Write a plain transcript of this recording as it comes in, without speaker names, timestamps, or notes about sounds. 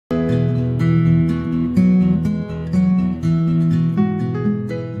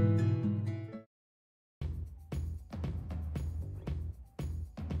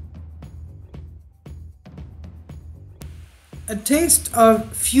A taste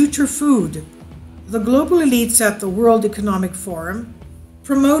of future food. The global elites at the World Economic Forum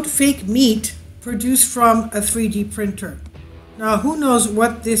promote fake meat produced from a 3D printer. Now, who knows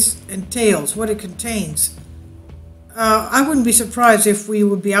what this entails, what it contains? I wouldn't be surprised if we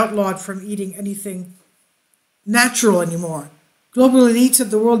would be outlawed from eating anything natural anymore. Global elites at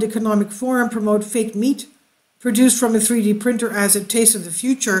the World Economic Forum promote fake meat produced from a 3D printer as a taste of the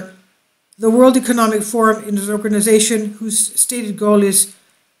future. The World Economic Forum is an organization whose stated goal is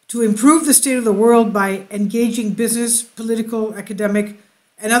to improve the state of the world by engaging business, political, academic,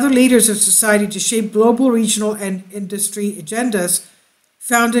 and other leaders of society to shape global, regional, and industry agendas.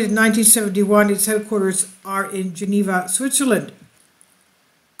 Founded in 1971, its headquarters are in Geneva, Switzerland.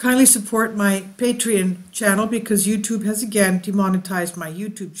 Kindly support my Patreon channel because YouTube has again demonetized my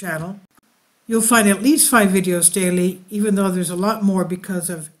YouTube channel. You'll find at least 5 videos daily, even though there's a lot more because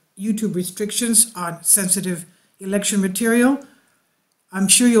of YouTube restrictions on sensitive election material. I'm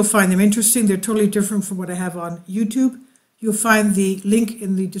sure you'll find them interesting. They're totally different from what I have on YouTube. You'll find the link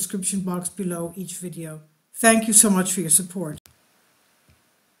in the description box below each video. Thank you so much for your support.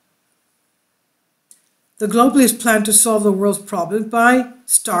 The globalists plan to solve the world's problems by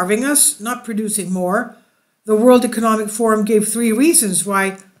starving us, not producing more. The World Economic Forum gave 3 reasons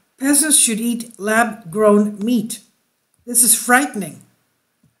why peasants should eat lab-grown meat. This is frightening.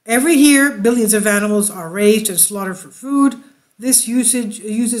 Every year, billions of animals are raised and slaughtered for food. This usage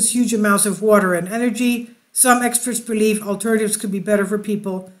uses huge amounts of water and energy. Some experts believe alternatives could be better for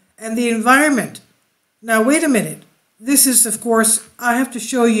people and the environment. Now, wait a minute. This is, of course, I have to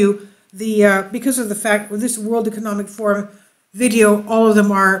show you because of the fact with this World Economic Forum video, all of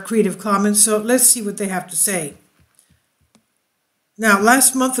them are Creative Commons. So let's see what they have to say. Now,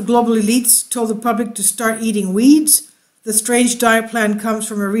 last month, the global elites told the public to start eating weeds. The strange diet plan comes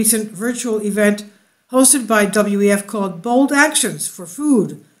from a recent virtual event hosted by WEF called Bold Actions for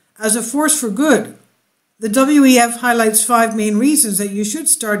Food as a Force for Good. The WEF highlights 5 main reasons that you should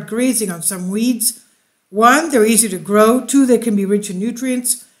start grazing on some weeds. 1, they're easy to grow. 2, they can be rich in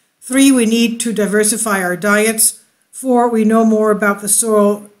nutrients. 3, we need to diversify our diets. 4, we know more about the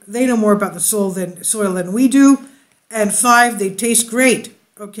soil. They know more about the soil than we do. And 5, they taste great.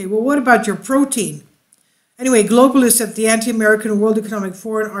 Okay, well, what about your protein? Anyway, globalists at the anti-American World Economic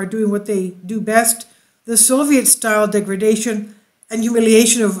Forum are doing what they do best, the Soviet-style degradation and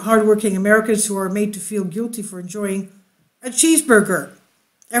humiliation of hardworking Americans who are made to feel guilty for enjoying a cheeseburger.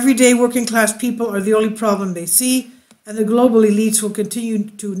 Everyday working-class people are the only problem they see, and the global elites will continue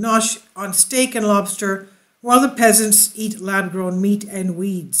to nosh on steak and lobster while the peasants eat lab-grown meat and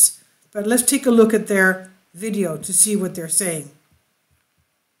weeds. But let's take a look at their video to see what they're saying.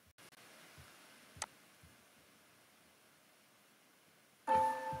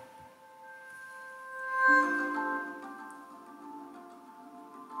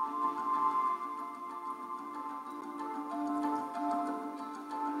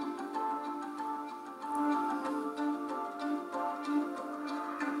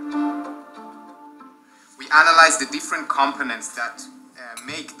 Analyze the different components that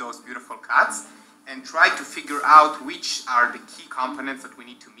make those beautiful cuts and try to figure out which are the key components that we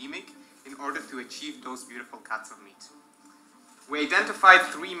need to mimic in order to achieve those beautiful cuts of meat. We identified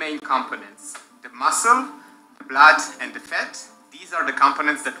 3 main components: the muscle, the blood, and the fat. These are the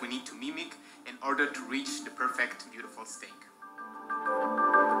components that we need to mimic in order to reach the perfect, beautiful steak.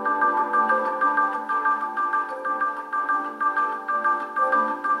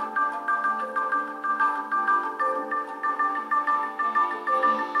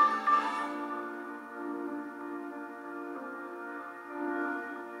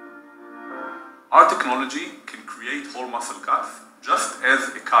 Our technology can create whole muscle cuts, just as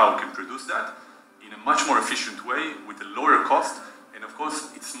a cow can produce that, in a much more efficient way, with a lower cost, and of course,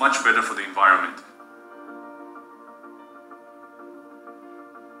 it's much better for the environment.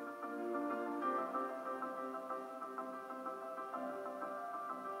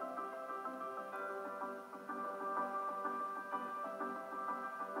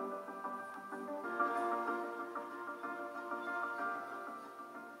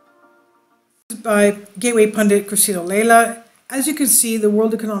 By Gateway pundit Christina Leila. As you can see, the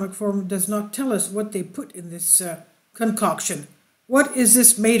World Economic Forum does not tell us what they put in this concoction. What is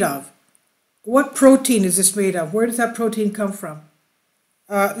this made of? What protein is this made of? Where does that protein come from?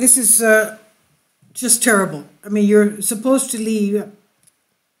 This is just terrible. I mean, you're supposed to be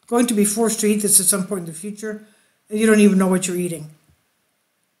going to be forced to eat this at some point in the future, and you don't even know what you're eating.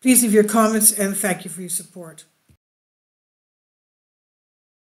 Please leave your comments, and thank you for your support.